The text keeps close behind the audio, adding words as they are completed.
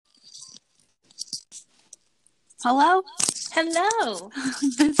Hello? Hello.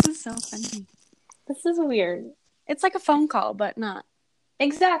 This is so funny. This is weird. It's like a phone call, but not.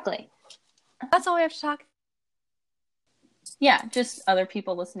 Exactly. That's all we have to talk. Yeah, just other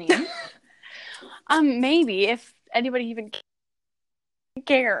people listening in. Maybe if anybody even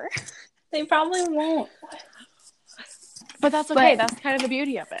care. They probably won't. But that's okay. That's kind of the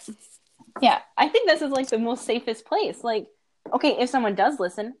beauty of it. Yeah, I think this is like the most safest place. Like, okay, if someone does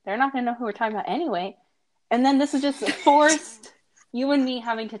listen, they're not going to know who we're talking about anyway. And then this is just forced you and me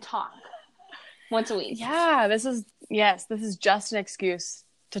having to talk once a week. Yeah, this is just an excuse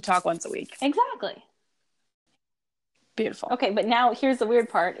to talk once a week. Exactly. Beautiful. Okay, but now here's the weird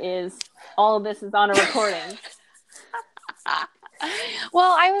part is all of this is on a recording.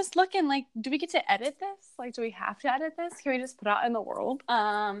 Well, I was looking like, do we get to edit this? Like, do we have to edit this? Can we just put it out in the world?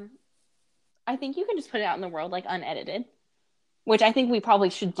 I think you can just put it out in the world like unedited, which I think we probably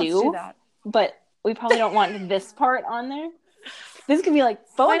should do. Let's do that. But we probably don't want this part on there. This could be like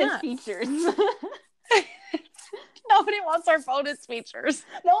bonus features. Nobody wants our bonus features.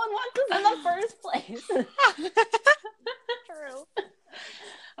 No one wants us in the first place. True.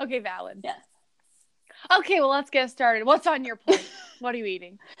 Okay, valid. Yes. Okay, well, let's get started. What's on your plate? What are you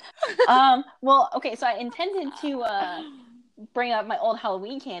eating? Well, okay, so I intended to bring up my old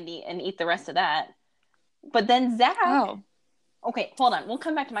Halloween candy and eat the rest of that. But then Zach... Oh. Okay, hold on. We'll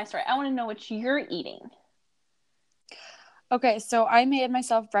come back to my story. I want to know what you're eating. Okay, so I made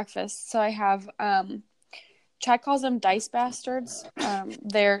myself breakfast. So I have... Chad calls them dice bastards.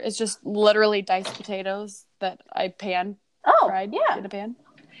 It's just literally diced potatoes that I fried in a pan.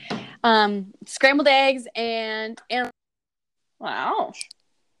 Scrambled eggs and wow.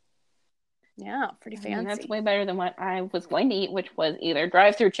 Yeah, pretty fancy. I mean, that's way better than what I was going to eat, which was either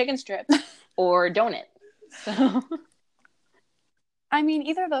drive-through chicken strips or donut. So, I mean,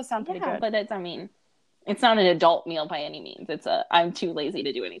 either of those sound pretty good. But it's not an adult meal by any means. I'm too lazy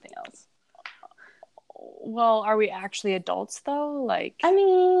to do anything else. Well, are we actually adults though? Like, I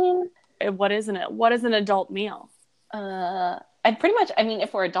mean, what is an adult meal?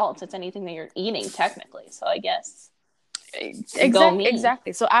 If we're adults, it's anything that you're eating technically. So I guess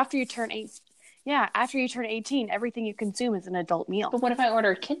exactly. So after you turn 18, everything you consume is an adult meal. But what if I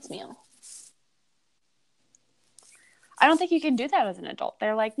order a kid's meal? I don't think you can do that as an adult.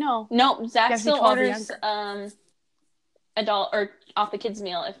 They're like, no. Zach still orders adult or off the kids'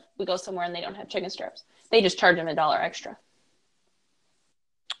 meal if we go somewhere and they don't have chicken strips. They just charge him $1 extra.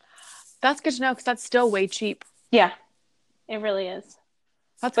 That's good to know because that's still way cheap. Yeah, it really is.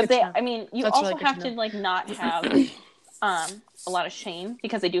 You also have to like not have a lot of shame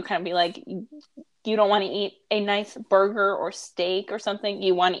because they do kind of be like, you don't want to eat a nice burger or steak or something.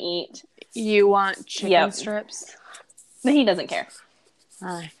 You want chicken strips. But he doesn't care.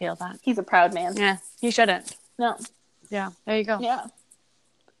 I feel that. He's a proud man. Yeah, he shouldn't. No. Yeah, there you go. Yeah.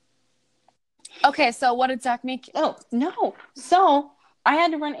 Okay, so what did Zach make? Oh, no. So, I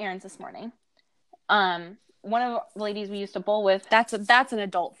had to run errands this morning. One of the ladies we used to bowl with... That's an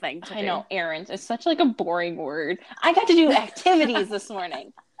adult thing to do. I know, errands. It's such like a boring word. I got to do activities this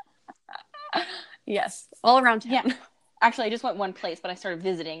morning. Yes, all around town. Yeah. Actually, I just went one place, but I started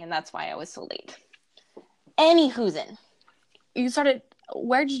visiting, and that's why I was so late. Anywhoozin.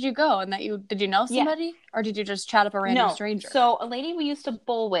 Where did you go? And did you know somebody? Yeah. Or did you just chat up a random stranger? So a lady we used to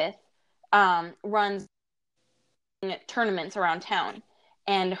bowl with runs tournaments around town.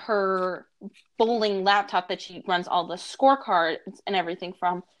 And her bowling laptop that she runs all the scorecards and everything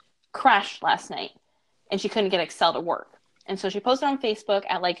from crashed last night. And she couldn't get Excel to work. And so she posted on Facebook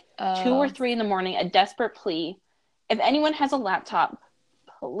at 2 or 3 in the morning, a desperate plea. If anyone has a laptop,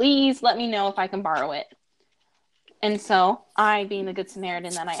 please let me know if I can borrow it. And so I, being the good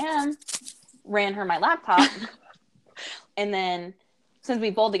Samaritan that I am, ran her my laptop. And then since we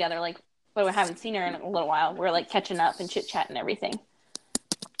bowled together, but we haven't seen her in a little while, we're catching up and chit-chat and everything.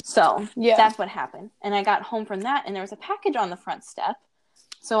 So that's what happened. And I got home from that and there was a package on the front step.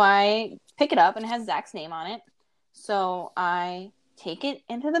 So I pick it up and it has Zach's name on it. So I take it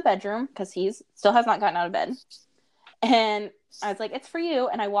into the bedroom because he still has not gotten out of bed. And I was like, it's for you.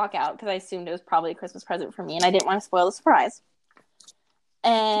 And I walk out because I assumed it was probably a Christmas present for me. And I didn't want to spoil the surprise.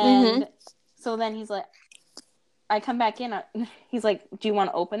 And so then he's like, I come back in. He's like, do you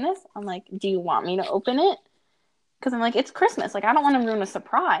want to open this? I'm like, do you want me to open it? Because I'm like, it's Christmas. I don't want to ruin a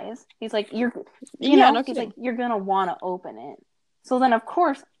surprise. He's like, he's like, you're going to want to open it. So then, of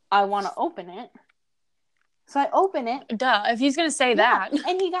course, I want to open it. So I open it. Duh, if he's going to say that.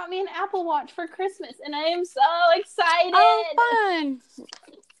 And he got me an Apple Watch for Christmas, and I am so excited. Oh, fun.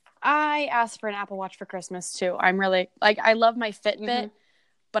 I asked for an Apple Watch for Christmas, too. I'm really, I love my Fitbit,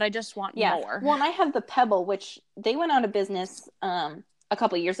 but I just want more. Well, and I have the Pebble, which they went out of business a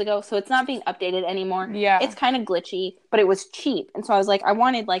couple of years ago, so it's not being updated anymore. Yeah. It's kind of glitchy, but it was cheap. And so I was like, I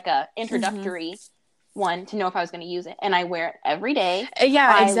wanted like a introductory one to know if I was going to use it. And I wear it every day.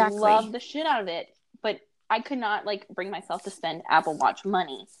 Yeah, exactly. I love the shit out of it, but I could not like bring myself to spend Apple Watch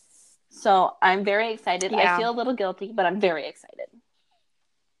money. So I'm very excited. Yeah. I feel a little guilty, but I'm very excited.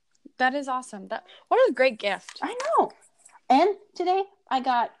 That is awesome. What a great gift. I know. And today I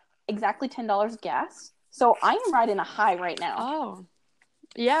got exactly $10 gas. So I am riding a high right now. Oh.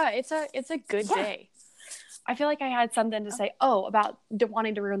 Yeah, it's a good day. I feel like I had something to say about not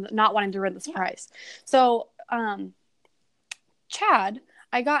wanting to ruin the surprise. So, Chad,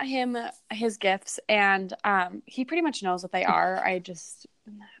 I got him his gifts, and he pretty much knows what they are. He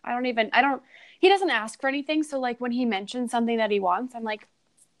doesn't ask for anything. So like when he mentions something that he wants, I'm like,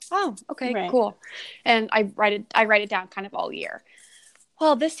 oh, okay, cool. And I write it down kind of all year.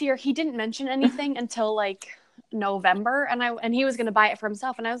 Well, this year he didn't mention anything until like November, and he was going to buy it for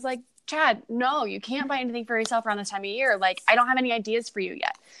himself. And I was like, Chad, no, you can't buy anything for yourself around this time of year. Like, I don't have any ideas for you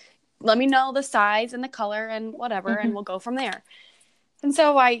yet. Let me know the size and the color and whatever, and we'll go from there. And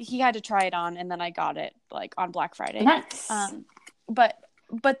so he had to try it on, and then I got it like on Black Friday. Nice.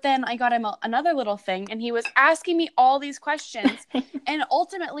 But then I got him another little thing, and he was asking me all these questions and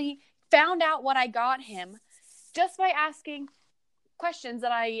ultimately found out what I got him just by asking questions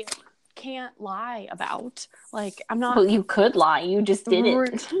that I can't lie about. Like, I'm not. Well, you could lie. You just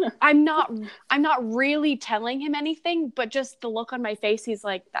didn't. I'm not really telling him anything, but just the look on my face, he's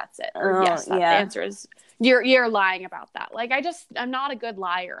like, that's it. Or yes, the answer is you're lying about that. Like, I'm not a good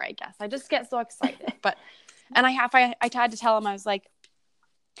liar, I guess. I just get so excited. And I had to tell him, I was like,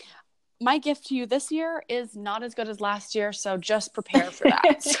 my gift to you this year is not as good as last year, so just prepare for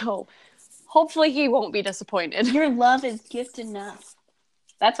that. So hopefully he won't be disappointed. Your love is gift enough.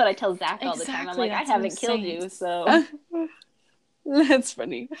 That's what I tell Zach all the time. I'm like, I haven't killed you, so. That's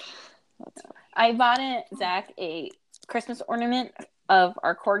funny. I bought Zach a Christmas ornament of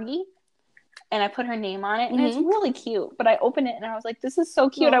our corgi, and I put her name on it, and it's really cute. But I opened it, and I was like, this is so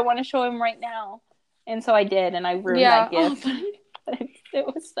cute. I want to show him right now. And so I did, and I ruined that gift. It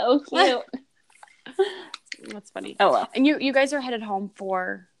was so cute. That's funny. Oh, well. And you guys are headed home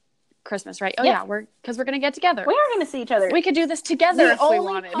for Christmas, right? Oh, yeah. Because we're going to get together. We are going to see each other. We could do this together if we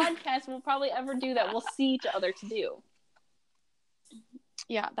wanted. The only podcast we'll probably ever do that we'll see each other to do.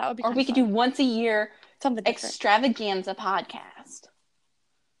 Yeah, that would be Or we could do once a year something extravaganza podcast.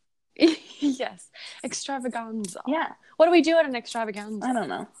 Yes. Extravaganza. Yeah. What do we do at an extravaganza? I don't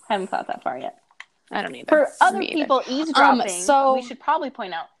know. Haven't thought that far yet. I don't either. For other people eavesdropping, we should probably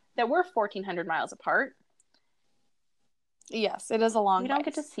point out that we're 1,400 miles apart. Yes, it is a long. We don't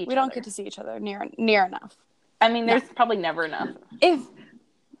get to see. We don't get to see each other near enough. I mean, there's probably never enough.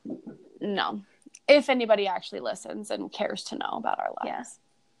 If anybody actually listens and cares to know about our lives. Yes.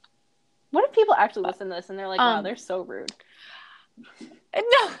 What if people actually listen to this and they're like, "Wow, they're so rude."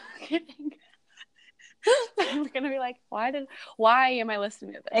 No kidding. I'm gonna be like, why am I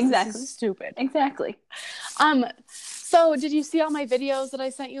listening to this? Exactly. This is stupid. Exactly. So did you see all my videos that I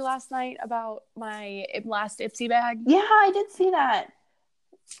sent you last night about my last Ipsy bag? Yeah, I did see that.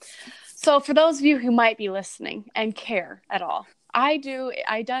 So for those of you who might be listening and care at all, I did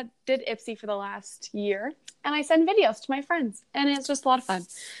Ipsy for the last year, and I send videos to my friends, and it's just a lot of fun.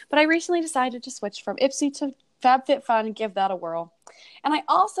 But I recently decided to switch from Ipsy to FabFitFun and give that a whirl. And I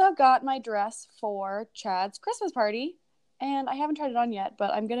also got my dress for Chad's Christmas party, and I haven't tried it on yet,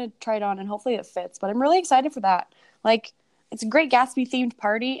 but I'm going to try it on, and hopefully it fits. But I'm really excited for that. Like, it's a great Gatsby-themed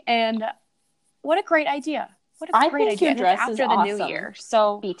party, and what a great idea. What a great idea. Your dress after is the awesome. New Year.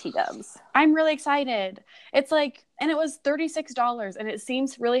 So BT dubs. I'm really excited. It's like, and it was $36, and it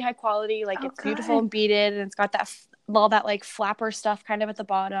seems really high quality. Like, it's beautiful and beaded, and it's got all that like flapper stuff kind of at the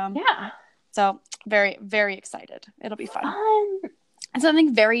bottom. Yeah. So very, very excited. It'll be fun. And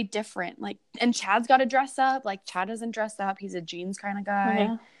something very different. Like, and Chad's got to dress up. Like, Chad doesn't dress up. He's a jeans kind of guy.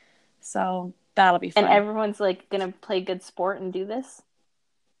 Yeah. So that'll be fun. And everyone's like gonna play good sport and do this.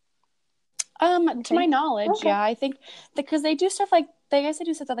 To my knowledge, yeah, I think because they do stuff like they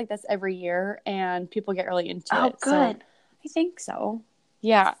do stuff like this every year, and people get really into it. Oh, good. So I think so.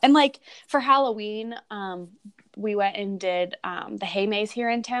 Yeah, and like for Halloween, we went and did the hay maze here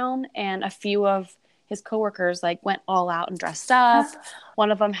in town, and a few of his coworkers like went all out and dressed up.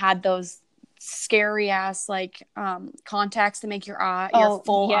 One of them had those scary ass like contacts to make your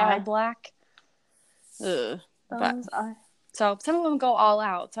full eye black. Ugh. So some of them go all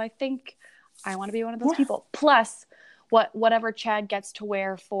out. So I think I want to be one of those people. Plus, whatever Chad gets to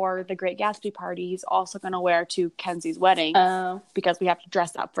wear for the Great Gatsby party, he's also going to wear to Kenzie's wedding. Because we have to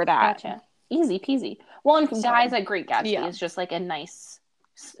dress up for that. Gotcha. Easy peasy. Well, and guys at Great Gatsby is just like a nice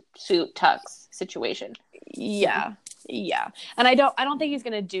suit tux situation. Yeah. And I don't think he's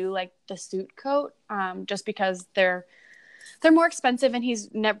gonna do like the suit coat, just because they're more expensive, and he's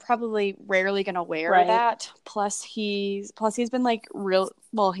probably rarely gonna wear that. Plus he's been like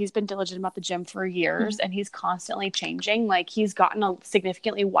he's been diligent about the gym for years, and he's constantly changing. Like he's gotten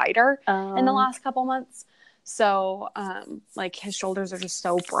significantly wider in the last couple months. So, like his shoulders are just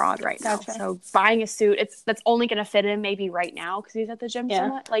so broad right now. So buying a suit, that's only going to fit him maybe right now because he's at the gym so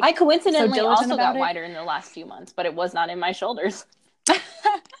much. Like I coincidentally also got wider in the last few months, but it was not in my shoulders.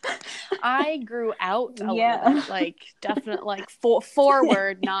 I grew out a little bit, like definitely like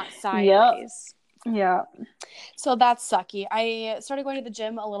forward, not sideways. Yeah. So that's sucky. I started going to the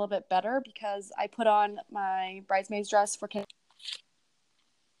gym a little bit better because I put on my bridesmaid's dress for Kim.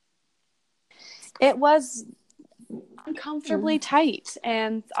 It was uncomfortably tight,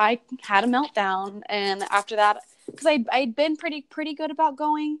 and I had a meltdown. And after that, because I'd been pretty good about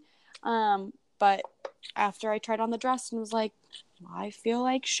going, but after I tried on the dress and was like, I feel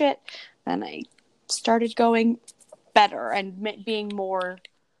like shit, then I started going better and being more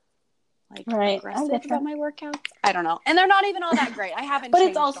like aggressive about my workouts. I don't know, and they're not even all that great. I haven't. But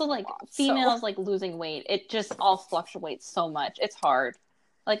it's also like females like losing weight. It just all fluctuates so much. It's hard.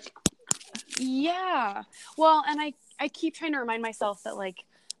 Like. Yeah. Well, and I keep trying to remind myself that like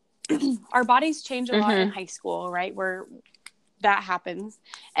our bodies change a lot in high school, right? Where that happens.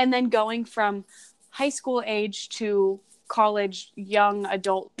 And then going from high school age to college young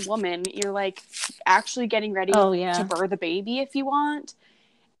adult woman, you're like actually getting ready to birth a baby if you want.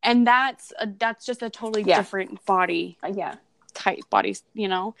 And that's just a totally different body. Type bodies, you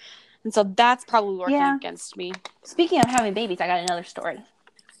know? And so that's probably working against me. Speaking of having babies, I got another story.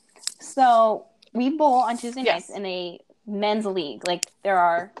 So we bowl on Tuesday nights in a men's league. Like there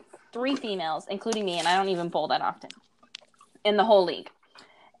are 3 females, including me, and I don't even bowl that often in the whole league.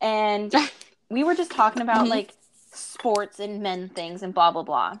 And we were just talking about like sports and men things and blah blah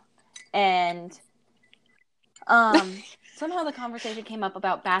blah. And somehow the conversation came up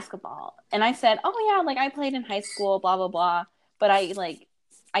about basketball, and I said, "Oh yeah, like I played in high school, blah blah blah, but I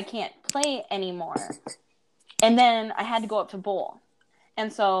can't play anymore." And then I had to go up to bowl,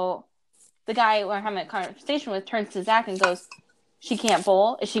 and so. The guy we're having a conversation with turns to Zach and goes, "She can't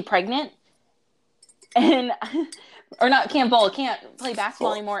bowl? Is she pregnant?" And or not can't bowl, can't play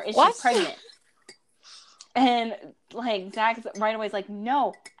basketball anymore. Is she pregnant? And like Zach right away is like,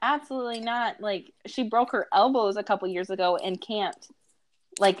 "No, absolutely not. Like she broke her elbows a couple years ago and can't.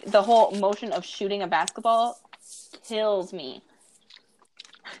 Like the whole motion of shooting a basketball kills me."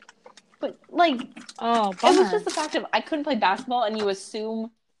 But like, it was just the fact of I couldn't play basketball, and you assume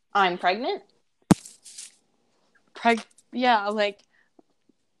I'm pregnant? Yeah, like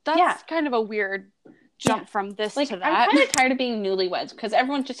that's kind of a weird jump from this to that. I'm kind of tired of being newlyweds because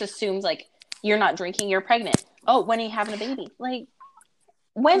everyone just assumes like you're not drinking, you're pregnant. Oh, when are you having a baby? Like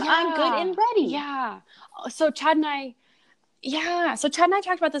when I'm good and ready. Yeah. So Chad and I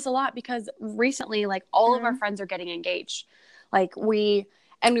talked about this a lot because recently like all of our friends are getting engaged. Like we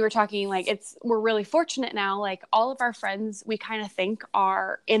were talking like we're really fortunate now. Like all of our friends, we kind of think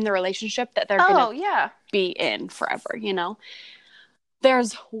are in the relationship that they're going to be in forever. You know,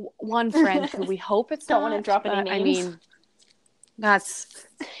 there's one friend who we hope it's don't want to drop any names. I mean, that's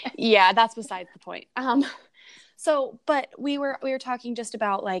besides the point. So, but we were talking just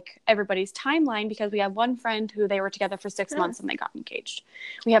about like everybody's timeline because we have one friend who they were together for 6 months and they got engaged.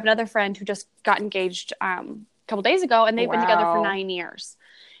 We have another friend who just got engaged a couple days ago and they've been together for 9 years.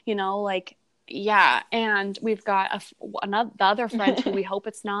 You know, like, and we've got the other friend who we hope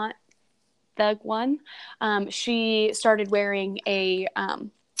it's not the one. She started wearing a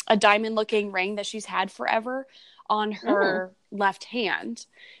diamond-looking ring that she's had forever on her left hand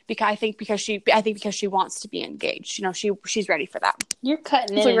because she wants to be engaged. You know, she's ready for that. You're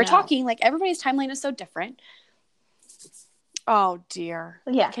cutting it. So we were talking like everybody's timeline is so different. Oh dear.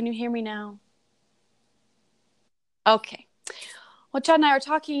 Yeah. Can you hear me now? Okay. Well, Chad and I are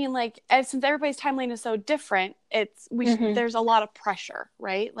talking, and like, since everybody's timeline is so different, there's a lot of pressure,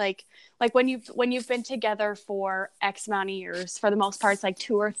 right? Like when you've been together for X amount of years, for the most part, it's like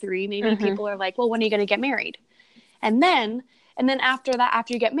 2 or 3. Maybe people are like, well, when are you going to get married? And then after that,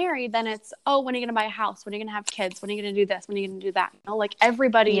 after you get married, then it's, oh, when are you going to buy a house? When are you going to have kids? When are you going to do this? When are you going to do that? You know, like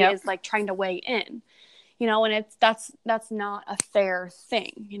everybody is like trying to weigh in, you know, and that's not a fair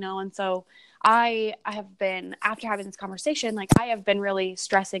thing, you know, and so. I have been, after having this conversation, like I have been really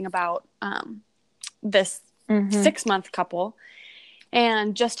stressing about this 6-month couple,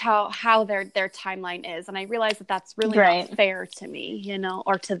 and just how their timeline is. And I realize that that's really not fair to me, you know,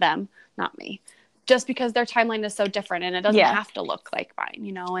 or to them, not me, just because their timeline is so different, and it doesn't have to look like mine,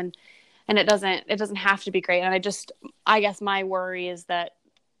 you know, and it doesn't have to be great. And I guess my worry is that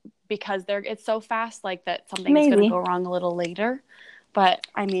because it's so fast, like that something's going to go wrong a little later. But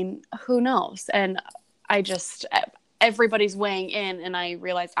I mean, who knows? And everybody's weighing in, and I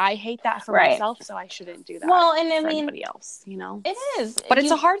realize I hate that for myself, so I shouldn't do that. Well, and I for mean, anybody else, you know, it is, but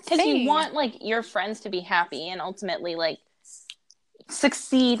it's a hard thing because you want like your friends to be happy and ultimately like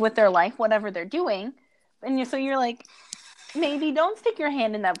succeed with their life, whatever they're doing, and so you're like, maybe don't stick your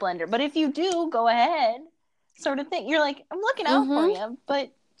hand in that blender, but if you do, go ahead, sort of thing. You're like, I'm looking out for you, but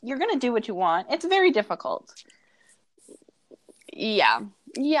you're gonna do what you want. It's very difficult. Yeah,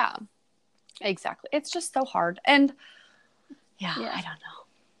 exactly. It's just so hard, and I don't know.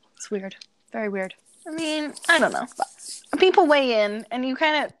 It's weird, very weird. I mean, I don't know. People weigh in, and you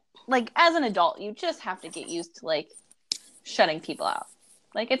kind of like, as an adult, you just have to get used to like shutting people out.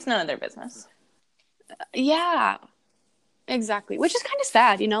 Like, it's none of their business. Yeah. Exactly, which is kind of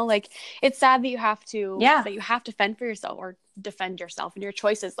sad, you know, like it's sad that you have to fend for yourself or defend yourself and your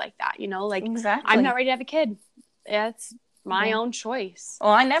choices like that, you know, like I'm not ready to have a kid. It's my own choice.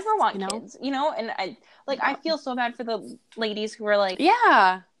 Well, I never want kids, you know, and I feel so bad for the ladies who are like,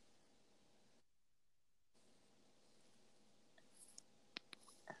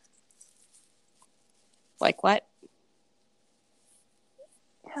 like what?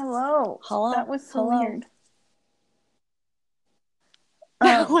 Hello. That was so weird.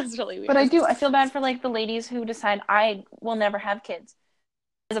 That was really weird. But I feel bad for like the ladies who decide I will never have kids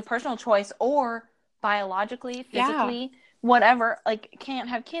as a personal choice, or biologically, physically, whatever, like can't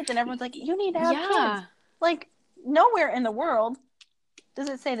have kids, and everyone's like, you need to have kids. Like, nowhere in the world does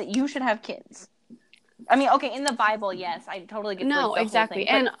it say that you should have kids. I mean, okay, in the Bible, yes, I totally get the exactly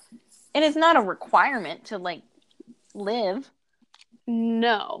whole thing, and it's not a requirement to like live.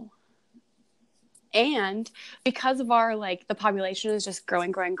 No. And because of our, like, the population is just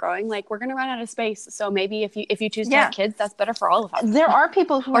growing, like, we're going to run out of space. So maybe if you choose to have kids, that's better for all of us. There are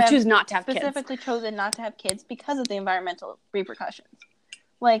people who choose not to have specifically chosen not to have kids because of the environmental repercussions.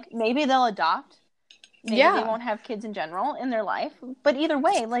 Like, maybe they'll adopt. Maybe they won't have kids in general in their life. But either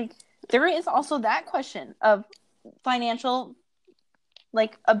way, like, there is also that question of financial,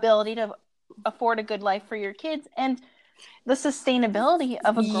 like, ability to afford a good life for your kids and the sustainability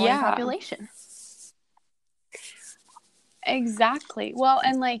of a growing population. Exactly. Well,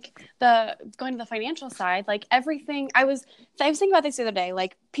 and like going to the financial side, like everything, I was thinking about this the other day,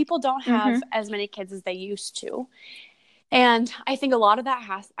 like people don't have as many kids as they used to. And I think a lot of that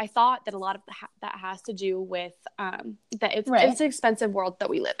that has to do with that it's an expensive world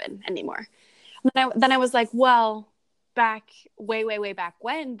that we live in anymore. Then I was like, well, back way back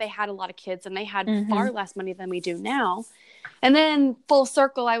when, they had a lot of kids and they had far less money than we do now. And then full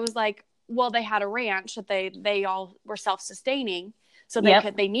circle, I was like, well, they had a ranch that they all were self-sustaining, so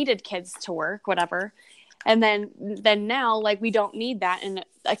they needed kids to work, whatever. And then now, like, we don't need that, and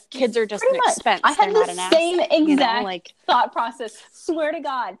kids are just an expense. I had the same exact thought process. Swear to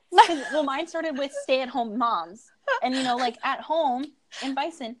God, well, mine started with stay-at-home moms, and you know, like at home in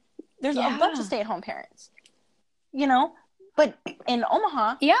Bison, there's a bunch of stay-at-home parents, you know. But in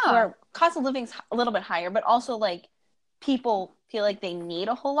Omaha, where cost of living's a little bit higher, but also like people feel like they need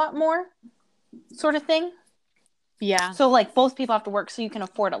a whole lot more, sort of thing. Yeah. So like both people have to work so you can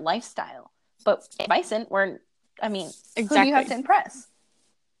afford a lifestyle. But in Bison, who do you have to impress?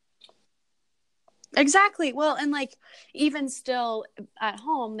 Exactly. Well, and like even still at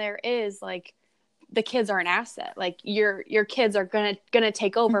home, there is like the kids are an asset. Like your kids are gonna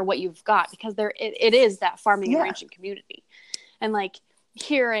take over what you've got, because it is that farming and ranching community. And like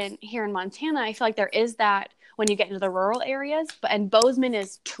here in Montana, I feel like there is that when you get into the rural areas, and Bozeman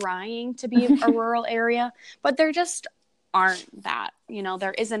is trying to be a rural area, but there just aren't that, you know,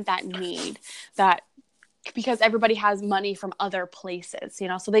 there isn't that need, that because everybody has money from other places, you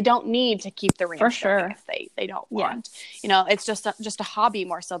know, so they don't need to keep the ranch for sure if they don't want, you know, it's just a hobby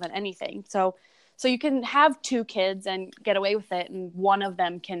more so than anything. So you can have 2 kids and get away with it, and one of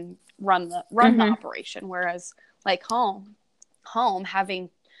them can run the operation, whereas like home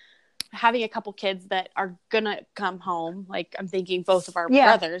having a couple kids that are gonna come home, like I'm thinking both of our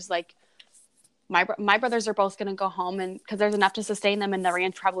brothers, like my brothers are both gonna go home, and because there's enough to sustain them, and the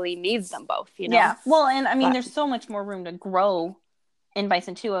ranch probably needs them both, you know. Yeah, well, and I mean, there's so much more room to grow in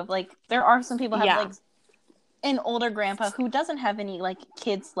Bison too. Of like, there are some people have like an older grandpa who doesn't have any like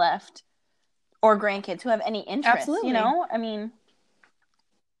kids left or grandkids who have any interest. You know, I mean,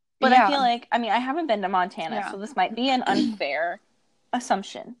 But I feel like, I mean, I haven't been to Montana, so this might be an unfair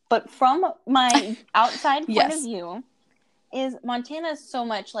assumption. But from my outside point of view, is Montana is so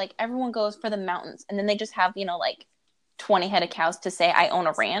much like everyone goes for the mountains, and then they just have, 20 head of cows to say, I own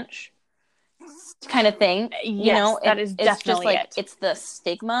a ranch kind of thing. That is definitely it's just like, it's the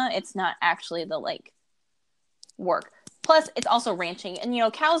stigma. It's not actually the like work. Plus, it's also ranching,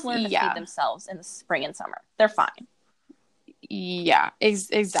 and cows learn to feed themselves in the spring and summer. They're fine. Yeah,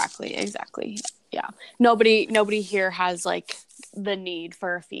 exactly. Yeah, nobody here has like the need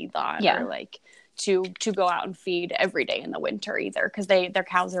for a feedlot or like to go out and feed every day in the winter either, because their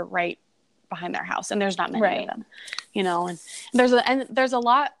cows are right behind their house and there's not many of them, and there's a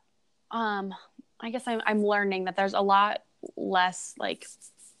lot. I guess I'm learning that there's a lot less like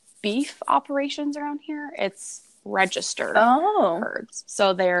beef operations around here. It's registered herds,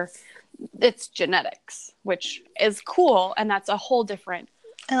 so it's genetics, which is cool, and that's a whole different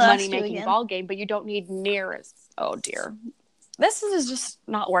money-making ball game. But you don't need near as this is just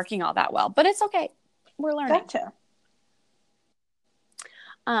not working all that well, but it's okay. We're learning. Gotcha.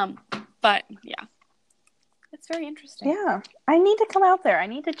 But yeah, it's very interesting. Yeah, I need to come out there. I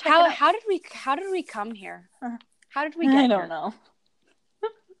need to check it out. How did we come here? How did we get here? I don't know.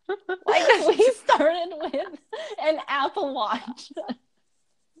 Like, we started with an Apple Watch.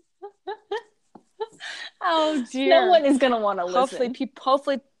 Oh dear. No one is gonna want to listen.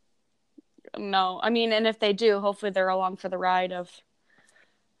 Hopefully no. I mean, and if they do, hopefully they're along for the ride of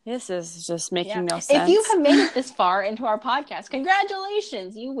this is just making no sense. If you have made it this far into our podcast,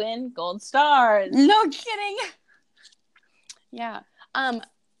 congratulations. You win gold stars. No kidding. Yeah.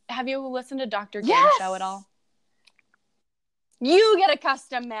 Have you listened to Dr. Game Show at all? You get a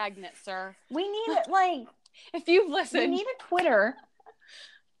custom magnet, sir. We need like if you've listened. We need a Twitter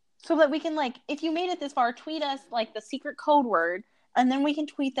so that we can like, if you made it this far, tweet us like the secret code word, and then we can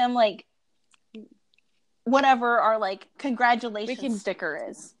tweet them like whatever our like congratulations sticker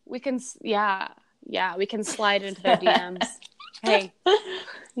is. We can we can slide into their DMs. Hey,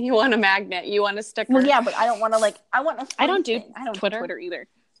 you want a magnet? You want a sticker? Well, yeah, but I don't want to like. I want. I don't do Twitter either.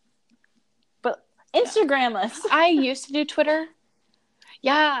 But Instagram us. I used to do Twitter.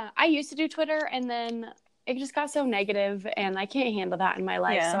 Yeah, I used to do Twitter, and then it just got so negative, and I can't handle that in my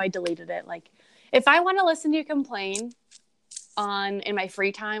life, so I deleted it. Like, if I want to listen to you complain in my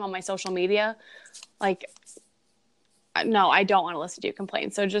free time on my social media, like. No, I don't want to listen to you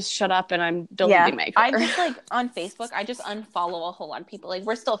complain. So just shut up, and I'm deleting my Twitter. I just like on Facebook, I just unfollow a whole lot of people. Like,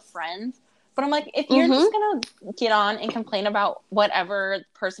 we're still friends, but I'm like, if you're just gonna get on and complain about whatever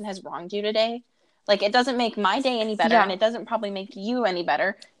person has wronged you today, like it doesn't make my day any better, and it doesn't probably make you any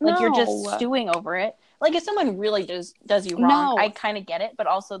better. Like you're just stewing over it. Like if someone really does you wrong, I kind of get it, but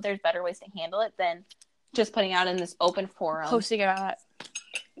also there's better ways to handle it than just putting out in this open forum, posting about it.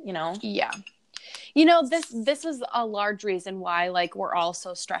 Yeah. This is a large reason why, like, we're all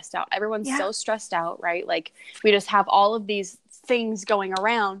so stressed out. Everyone's so stressed out, right? Like, we just have all of these things going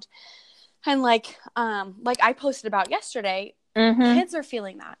around. And, like I posted about yesterday, kids are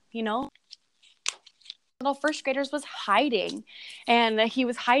feeling that, Little first graders was hiding. And he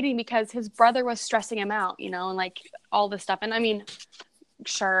was hiding because his brother was stressing him out, and, like, all this stuff. And, I mean,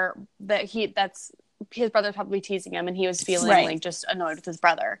 sure, that his brother's probably teasing him, and he was feeling, like, just annoyed with his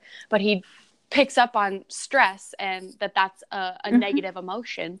brother. But he picks up on stress, and that's a negative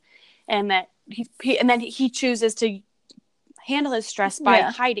emotion, and that he chooses to handle his stress by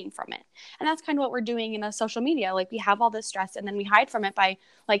hiding from it. And that's kind of what we're doing in the social media. Like, we have all this stress, and then we hide from it by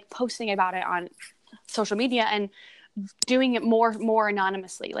like posting about it on social media and doing it more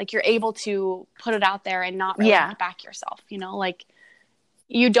anonymously. Like, you're able to put it out there and not really have to back yourself, like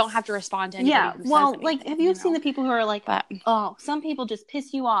you don't have to respond to anybody. Yeah. Well, like, have you seen the people who are like, oh, some people just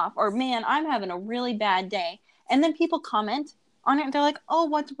piss you off, or man, I'm having a really bad day. And then people comment on it and they're like, oh,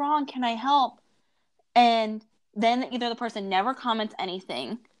 what's wrong? Can I help? And then either the person never comments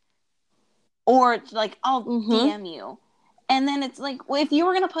anything, or it's like, I'll DM you. And then it's like, well, if you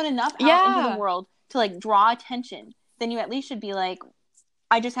were going to put enough out into the world to like draw attention, then you at least should be like,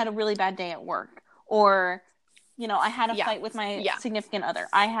 I just had a really bad day at work, or I had a fight with my significant other.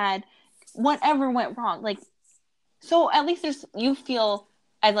 I had whatever went wrong. Like, so at least you feel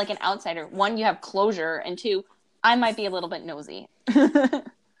as like an outsider. One, you have closure, and two, I might be a little bit nosy.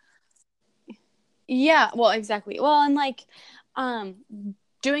 Yeah, well, exactly. Well, and like,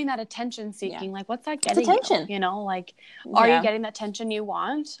 doing that attention seeking, like, what's that getting attention? You? Like, are you getting the attention you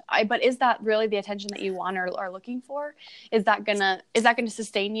want? But is that really the attention that you want or are looking for? Is that gonna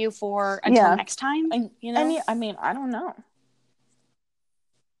sustain you until next time? I mean, I don't know.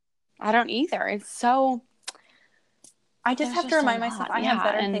 I don't either. It's so I just have to remind myself I have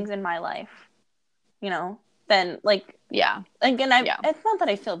better things in my life, you know, than like, again, it's not that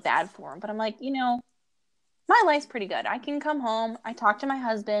I feel bad for him, but I'm like, you know, my life's pretty good. I can come home. I talk to my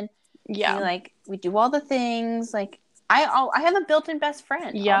husband. Yeah. We do all the things. Like, I have a built-in best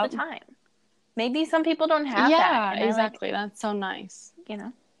friend all the time. Maybe some people don't have that. Yeah, exactly. That's so nice. You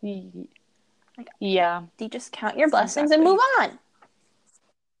know? Like, yeah. You just count your blessings and move on.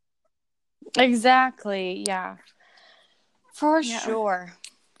 Exactly. Yeah. For sure.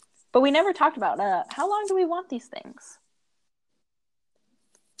 But we never talked about how long do we want these things?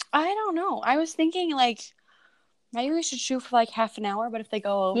 I don't know. I was thinking like maybe we should shoot for like half an hour, but if they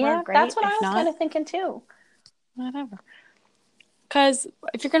go over, great. That's what I was kind of thinking too. Whatever. Because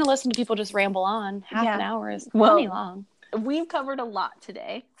if you're going to listen to people just ramble on, half an hour is plenty long. We've covered a lot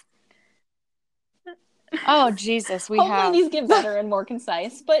today. Oh, Jesus. Hopefully these get better and more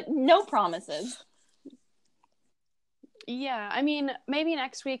concise, but no promises. Yeah. I mean, maybe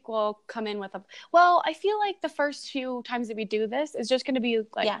next week we'll come in with well, I feel like the first few times that we do this is just going to be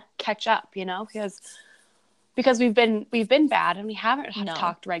like catch up, you know, because we've been bad and we haven't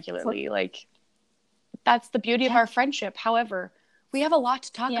talked regularly. Like, that's the beauty of our friendship. However, we have a lot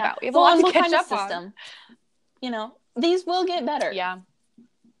to talk about. We have a lot to catch up on. You know, these will get better. Yeah.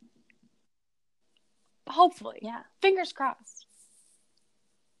 Hopefully. Yeah. Fingers crossed.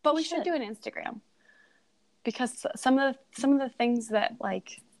 But we should do an Instagram. Because some of the things that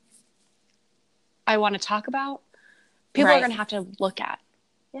like I want to talk about, people are going to have to look at.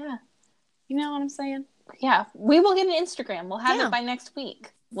 Yeah. You know what I'm saying? Yeah. We will get an Instagram. We'll have it by next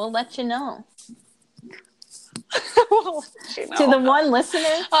week. We'll let you know. To the one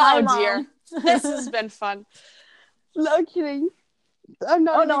listener. Oh, dear. This has been fun. No kidding. I'm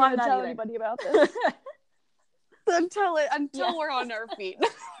not going to tell anybody about this. until we're on our feet.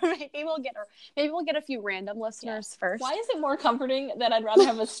 maybe we'll get a few random listeners first. Why is it more comforting that I'd rather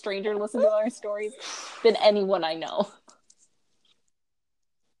have a stranger listen to our stories than anyone I know?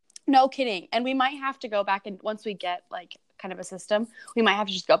 No kidding. And we might have to go back and once we get like kind of a system, we might have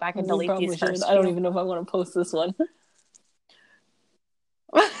to just go back and delete these first. I don't even know if I want to post this one.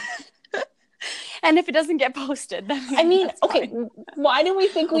 And if it doesn't get posted, then okay, why do we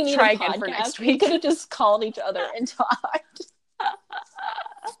think we need a podcast? For next week. We could have just called each other and talked.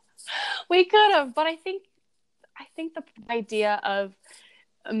 We could have, but I think the idea of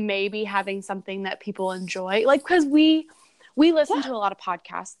maybe having something that people enjoy, like, because we listen to a lot of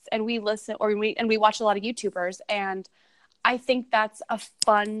podcasts and we watch a lot of YouTubers, and I think that's a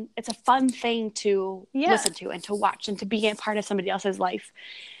fun thing to listen to and to watch and to be a part of somebody else's life.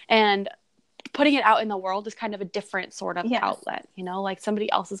 And putting it out in the world is kind of a different sort of outlet, you know, like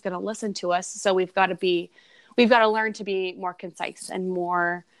somebody else is going to listen to us. So we've got to learn to be more concise and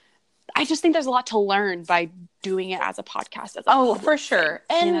more, I just think there's a lot to learn by doing it as a podcast. For sure.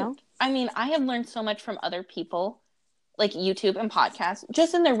 And you know? I mean, I have learned so much from other people, like YouTube and podcasts,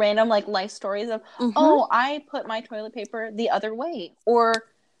 just in their random like life stories of, I put my toilet paper the other way, or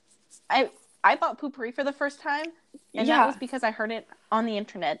I bought Poo-Pourri for the first time, and that was because I heard it on the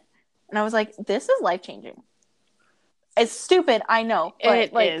internet. And I was like, this is life-changing. It's stupid, I know. But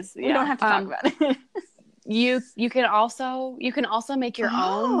it is. We don't have to talk about it. You can also make your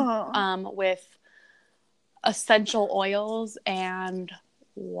own with essential oils and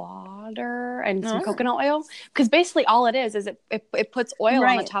water and some coconut oil. Because basically all it is it puts oil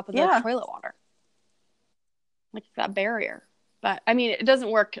on the top of the toilet water. Like that barrier. But, I mean, it doesn't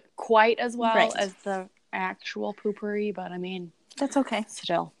work quite as well as the actual Poo-Pourri, but, I mean. That's okay.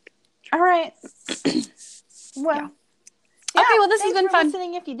 Still. All right. Well. Okay, well, this has been fun.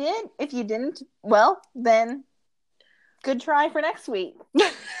 Listening if you did. If you didn't, well, then good try for next week.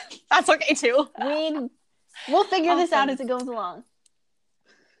 That's okay, too. We'll figure this out as it goes along.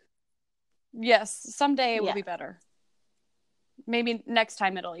 Yes, someday it will be better. Maybe next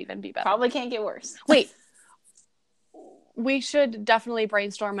time it'll even be better. Probably can't get worse. Wait. We should definitely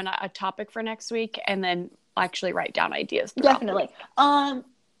brainstorm a topic for next week and then actually write down ideas. Definitely.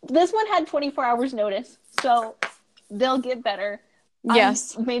 This one had 24 hours notice, so they'll get better.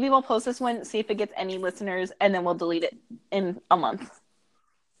 Yes. Maybe we'll post this one, see if it gets any listeners, and then we'll delete it in a month.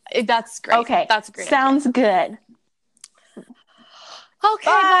 That's great. Okay. That's great. Sounds good. Okay,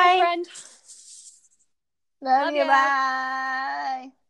 bye, friend. Love you. Bye.